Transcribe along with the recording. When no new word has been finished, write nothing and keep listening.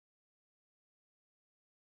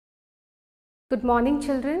Good morning,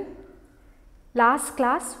 children. Last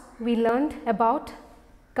class we learned about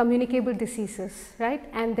communicable diseases, right,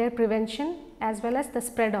 and their prevention as well as the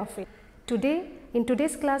spread of it. In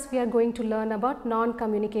today's class we are going to learn about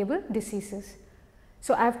non-communicable diseases.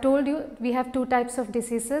 So I have told you we have two types of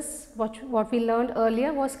diseases. What we learned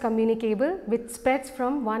earlier was communicable, which spreads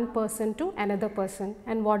from one person to another person.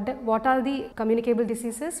 And what are the communicable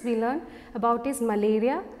diseases we learned about is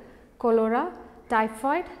malaria, cholera,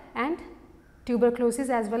 typhoid and tuberculosis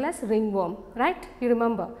as well as ringworm, right? You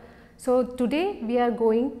remember. So today we are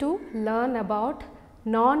going to learn about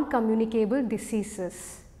non-communicable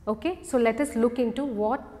diseases. Okay, so let us look into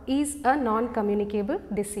what is a non-communicable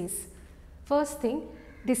disease. First thing,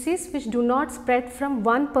 disease which do not spread from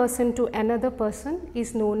one person to another person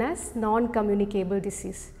is known as non-communicable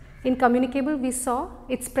disease. In communicable we saw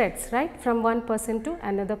it spreads, right, from one person to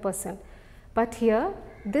another person, but here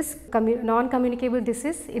this non-communicable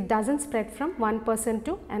disease, it doesn't spread from one person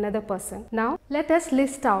to another person. Now let us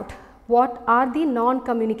list out what are the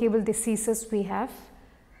non-communicable diseases we have.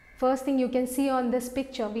 First thing you can see on this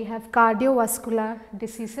picture, we have cardiovascular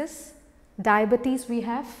diseases, diabetes we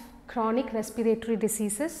have, chronic respiratory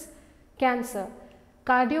diseases, cancer.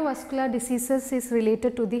 Cardiovascular diseases is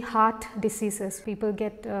related to the heart diseases, people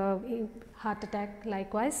get heart attack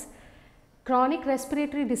likewise. Chronic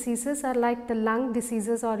respiratory diseases are like the lung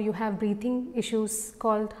diseases, or you have breathing issues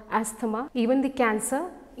called asthma. Even the cancer,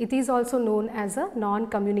 it is also known as a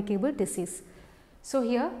non-communicable disease. So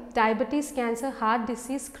here diabetes, cancer, heart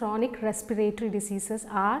disease, chronic respiratory diseases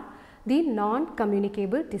are the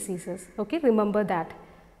non-communicable diseases. Okay, remember that.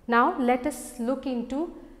 Now let us look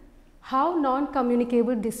into how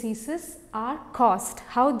non-communicable diseases are caused,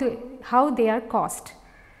 how they are caused.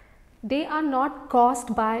 They are not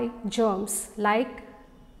caused by germs like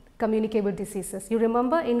communicable diseases. You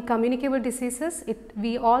remember, in communicable diseases,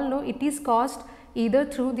 we all know it is caused either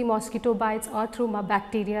through the mosquito bites or through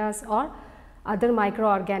bacteria or other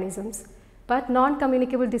microorganisms. But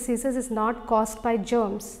non-communicable diseases is not caused by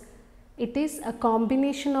germs. It is a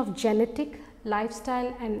combination of genetic,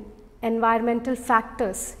 lifestyle and environmental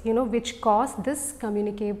factors, which cause this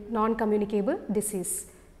non-communicable disease.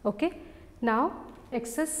 Okay. Now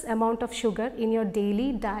excess amount of sugar in your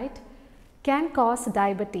daily diet can cause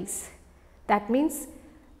diabetes. That means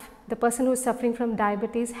the person who is suffering from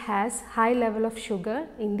diabetes has high level of sugar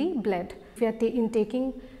in the blood. If you are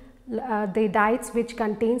taking the diets which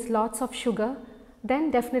contains lots of sugar, then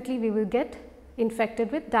definitely we will get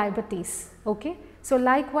infected with diabetes. Okay. So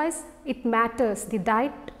likewise it matters, the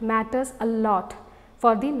diet matters a lot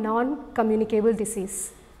for the non-communicable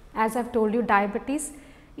disease. As I have told you, diabetes,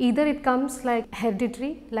 either it comes like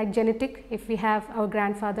hereditary, like genetic, if we have our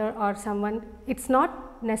grandfather or someone, it is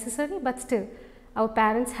not necessary, but still our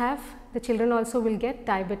parents have, the children also will get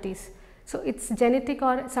diabetes. So it is genetic,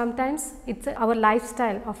 or sometimes it is our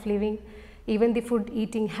lifestyle of living, even the food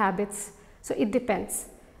eating habits. So it depends.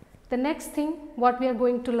 The next thing what we are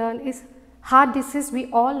going to learn is heart disease. We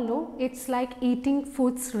all know it's like eating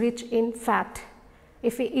foods rich in fat.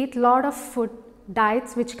 If we eat lot of food,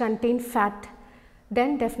 diets which contain fat,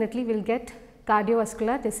 then definitely we'll get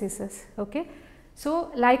cardiovascular diseases. Okay. So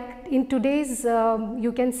like in today's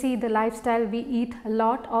you can see the lifestyle, we eat a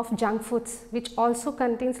lot of junk foods which also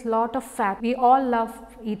contains lot of fat. We all love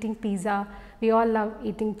eating pizza, we all love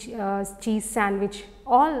eating cheese sandwich,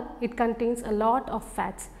 all it contains a lot of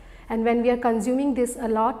fats, and when we are consuming this a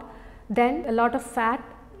lot, then a lot of fat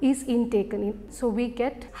is intaken in, so we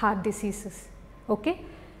get heart diseases. Okay.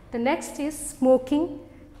 The next is smoking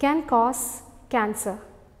can cause cancer.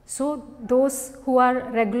 So those who are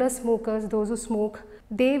regular smokers, those who smoke,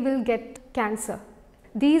 they will get cancer.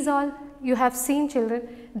 These all you have seen, children,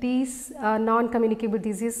 these non-communicable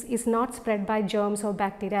disease is not spread by germs or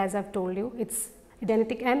bacteria, as I have told you. It's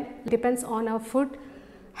genetic and depends on our food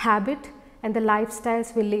habit and the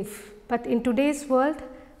lifestyles we live. But in today's world,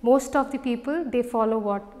 most of the people, they follow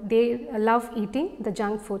what? They love eating the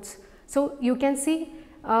junk foods. So you can see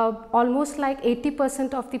almost like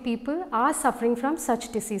 80% of the people are suffering from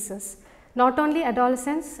such diseases. Not only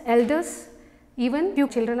adolescents, elders, even few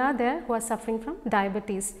children are there who are suffering from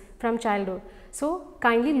diabetes from childhood. So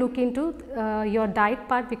kindly look into your diet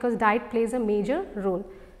part, because diet plays a major role.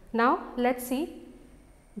 Now let's see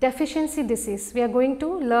deficiency disease. We are going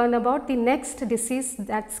to learn about the next disease,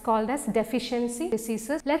 that's called as deficiency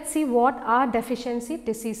diseases. Let's see what are deficiency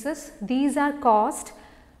diseases. These are caused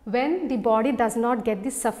when the body does not get the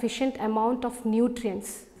sufficient amount of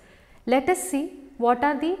nutrients. Let us see what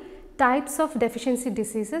are the types of deficiency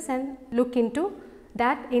diseases and look into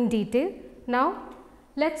that in detail. Now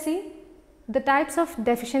let's see the types of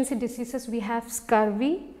deficiency diseases. We have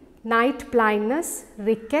scurvy, night blindness,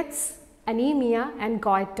 rickets, anemia and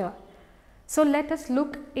goiter. So let us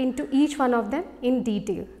look into each one of them in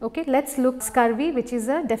detail. Okay, let's look scurvy, which is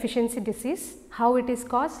a deficiency disease. How it is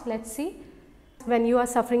caused? Let's see. When you are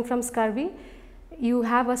suffering from scurvy, you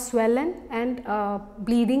have a swollen and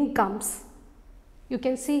bleeding gums. You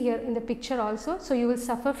can see here in the picture also. So you will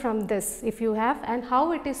suffer from this if you have. And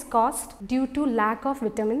how it is caused? Due to lack of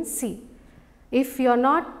vitamin C. If you are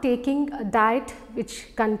not taking a diet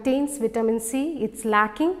which contains vitamin C, it's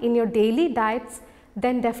lacking in your daily diets,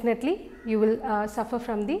 then definitely you will suffer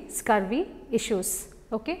from the scurvy issues.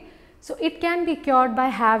 Okay. So it can be cured by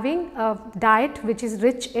having a diet which is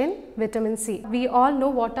rich in vitamin C. We all know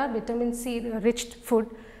what are vitamin C rich food.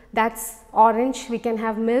 That's orange, we can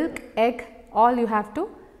have milk, egg, all you have to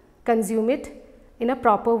consume it in a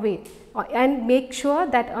proper way. And make sure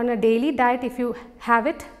that on a daily diet, if you have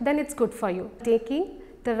it, then it's good for you. Taking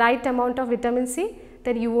the right amount of vitamin C,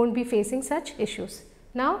 then you won't be facing such issues.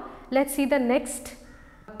 Now let's see the next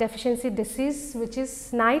deficiency disease, which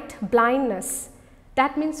is night blindness.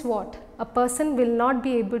 That means what? A person will not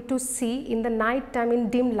be able to see in the night time in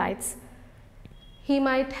dim lights. He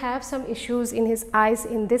might have some issues in his eyes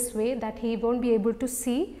in this way, that he won't be able to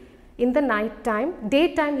see in the night time.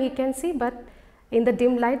 Daytime he can see, but in the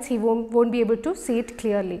dim lights he won't be able to see it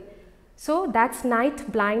clearly. So that's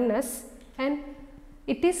night blindness, and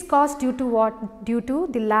it is caused due to what? Due to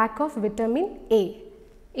the lack of vitamin A.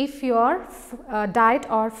 If your diet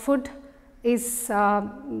or food is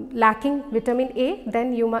lacking vitamin A,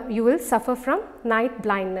 then you will suffer from night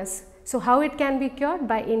blindness. So how it can be cured?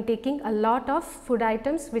 By intaking a lot of food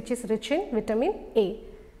items which is rich in vitamin A.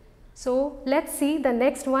 So let's see the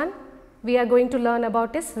next one we are going to learn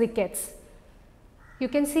about is rickets. You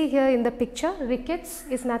can see here in the picture, rickets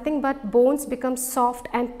is nothing but bones become soft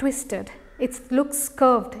and twisted. It looks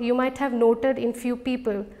curved. You might have noted in few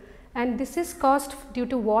people. And this is caused due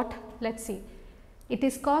to what? Let's see. It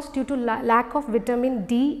is caused due to lack of vitamin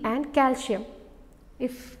D and calcium.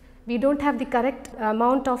 If we don't have the correct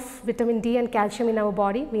amount of vitamin D and calcium in our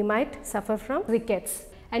body, we might suffer from rickets.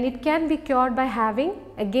 And it can be cured by having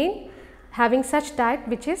such diet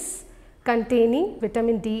which is containing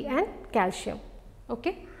vitamin D and calcium.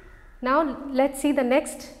 Okay. Now let's see the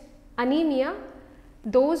next, anemia.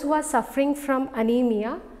 Those who are suffering from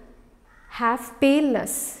anemia have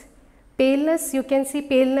paleness. Paleness, you can see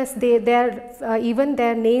paleness, even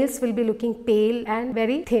their nails will be looking pale and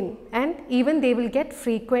very thin, and even they will get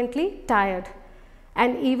frequently tired,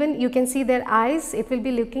 and even you can see their eyes, it will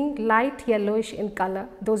be looking light yellowish in color.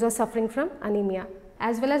 Those are suffering from anemia,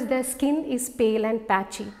 as well as their skin is pale and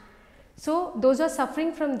patchy. So those are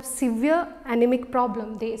suffering from severe anemic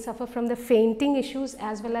problem. They suffer from the fainting issues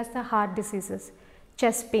as well as the heart diseases,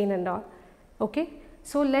 chest pain and all. Okay.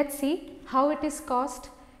 So let's see how it is caused.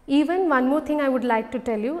 Even one more thing I would like to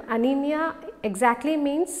tell you, anemia exactly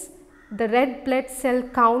means the red blood cell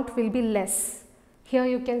count will be less. Here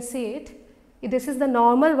you can see it. This is the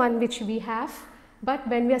normal one which we have, but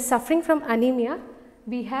when we are suffering from anemia,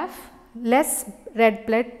 we have less red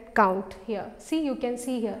blood count here. See, you can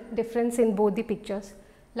see here difference in both the pictures.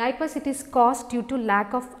 Likewise, it is caused due to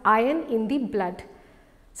lack of iron in the blood.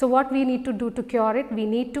 So what we need to do to cure it? We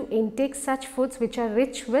need to intake such foods which are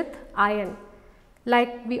rich with iron.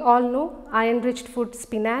 Like we all know, iron rich food,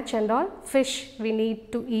 spinach and all, fish we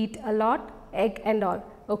need to eat a lot, egg and all.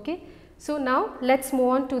 Okay. So now let's move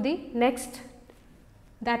on to the next,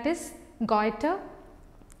 that is goiter.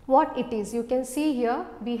 What it is? You can see here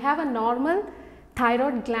we have a normal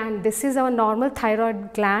thyroid gland. This is our normal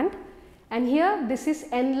thyroid gland, and here this is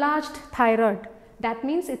enlarged thyroid. That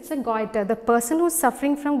means it's a goiter. The person who is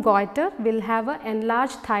suffering from goiter will have an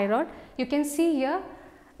enlarged thyroid. You can see here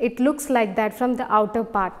it looks like that from the outer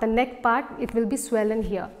part. The neck part, it will be swollen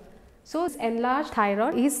here. So enlarged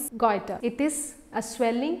thyroid is goiter. It is a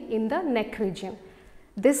swelling in the neck region.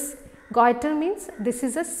 This goiter means this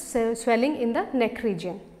is a swelling in the neck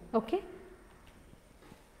region. Okay.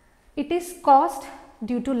 It is caused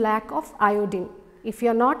due to lack of iodine. If you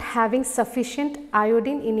are not having sufficient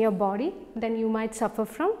iodine in your body, then you might suffer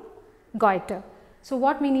from goiter. So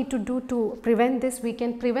what we need to do to prevent this? We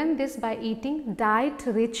can prevent this by eating diet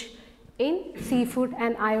rich in seafood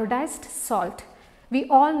and iodized salt. We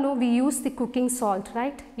all know we use the cooking salt,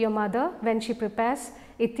 right? Your mother, when she prepares,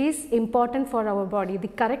 it is important for our body. The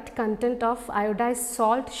correct content of iodized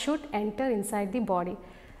salt should enter inside the body.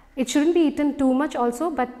 It shouldn't be eaten too much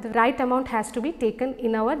also, but the right amount has to be taken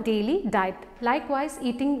in our daily diet. Likewise,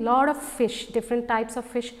 eating lot of fish, different types of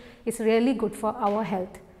fish is really good for our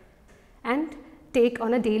health, and take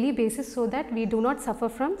on a daily basis so that we do not suffer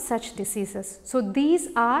from such diseases. So these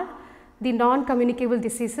are the non-communicable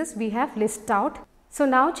diseases we have listed out. So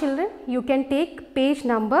now children, you can take page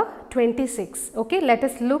number 26. Okay, let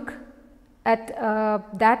us look at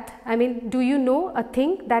that. I mean, do you know a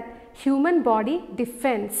thing that human body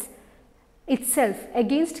defends itself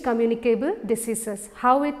against communicable diseases?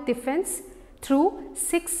 How it defends? Through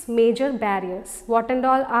 6 major barriers. What and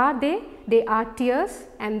all are they? They are tears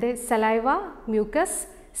and the saliva, mucus,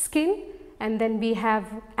 skin, and then we have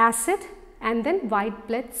acid and then white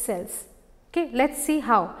blood cells. Okay, let's see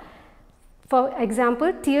how. For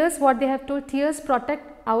example, tears, what they have told, tears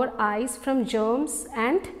protect our eyes from germs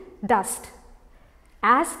and dust.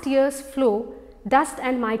 As tears flow, dust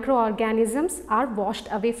and microorganisms are washed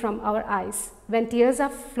away from our eyes. When tears are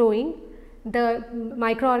flowing, the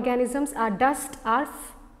microorganisms or dust are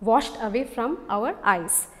washed away from our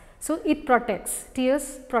eyes. So it protects,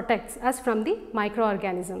 tears protects us from the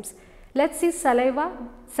microorganisms. Let's see saliva.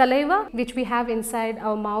 Saliva, which we have inside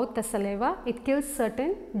our mouth, the saliva, it kills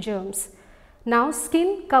certain germs. Now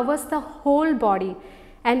skin covers the whole body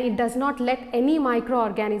and it does not let any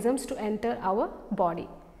microorganisms to enter our body.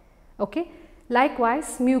 Okay.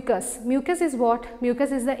 Likewise, mucus. Mucus is what?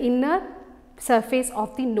 Mucus is the inner surface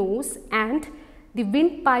of the nose and the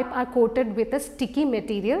windpipe are coated with a sticky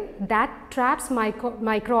material that traps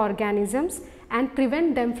microorganisms and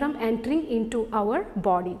prevent them from entering into our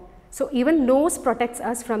body. So even nose protects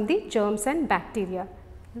us from the germs and bacteria.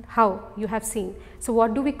 How? You have seen. So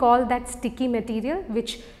what do we call that sticky material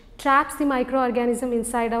which traps the microorganism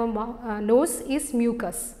inside our nose is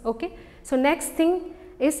mucus. Okay. So next thing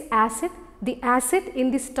is acid. The acid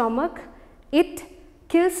in the stomach, it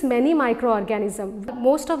kills many microorganisms.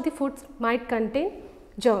 Most of the foods might contain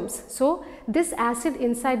germs. So this acid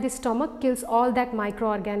inside the stomach kills all that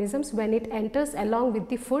microorganisms when it enters along with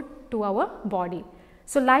the food to our body.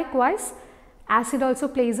 So likewise, acid also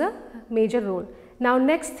plays a major role. Now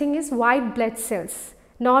next thing is white blood cells.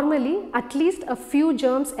 Normally at least a few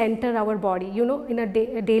germs enter our body. You know, in a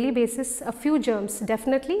daily basis a few germs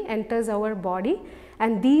definitely enters our body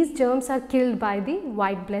and these germs are killed by the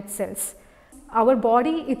white blood cells. Our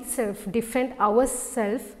body itself defend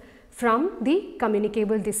ourselves from the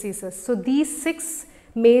communicable diseases. So these 6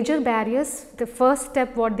 major barriers, the first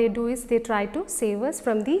step what they do is they try to save us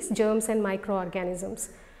from these germs and microorganisms.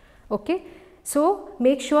 Okay. So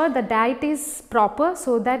make sure the diet is proper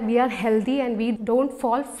so that we are healthy and we don't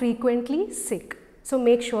fall frequently sick. So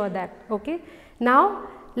make sure that. Okay. Now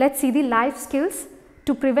let's see the life skills.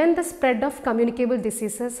 To prevent the spread of communicable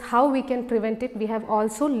diseases, how we can prevent it, we have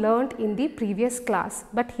also learned in the previous class.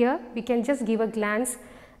 But here we can just give a glance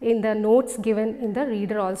in the notes given in the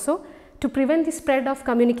reader also. To prevent the spread of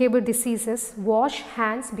communicable diseases, wash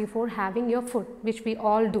hands before having your food, which we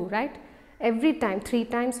all do, right? Every time, 3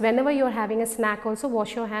 times, whenever you are having a snack also,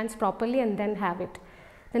 wash your hands properly and then have it.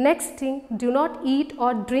 The next thing, do not eat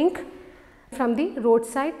or drink from the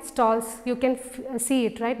roadside stalls. You can see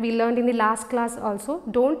it, right? We learned in the last class also.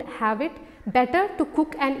 Don't have it. Better to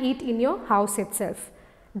cook and eat in your house itself.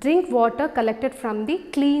 Drink water collected from the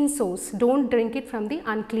clean source. Don't drink it from the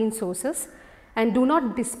unclean sources. And do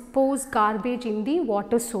not dispose garbage in the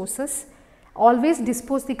water sources. Always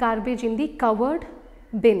dispose the garbage in the covered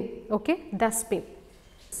bin. Okay, dustbin.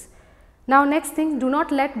 Now next thing, do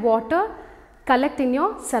not let water collect in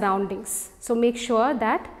your surroundings. So make sure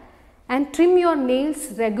that. And trim your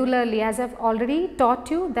nails regularly, as I have already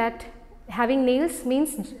taught you that having nails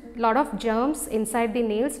means lot of germs inside the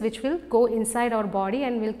nails which will go inside our body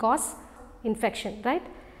and will cause infection, right?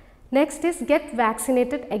 Next is get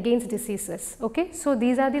vaccinated against diseases. Okay, so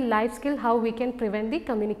these are the life skills how we can prevent the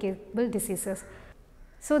communicable diseases.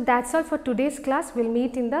 So that's all for today's class. We'll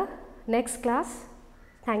meet in the next class.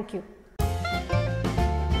 Thank you.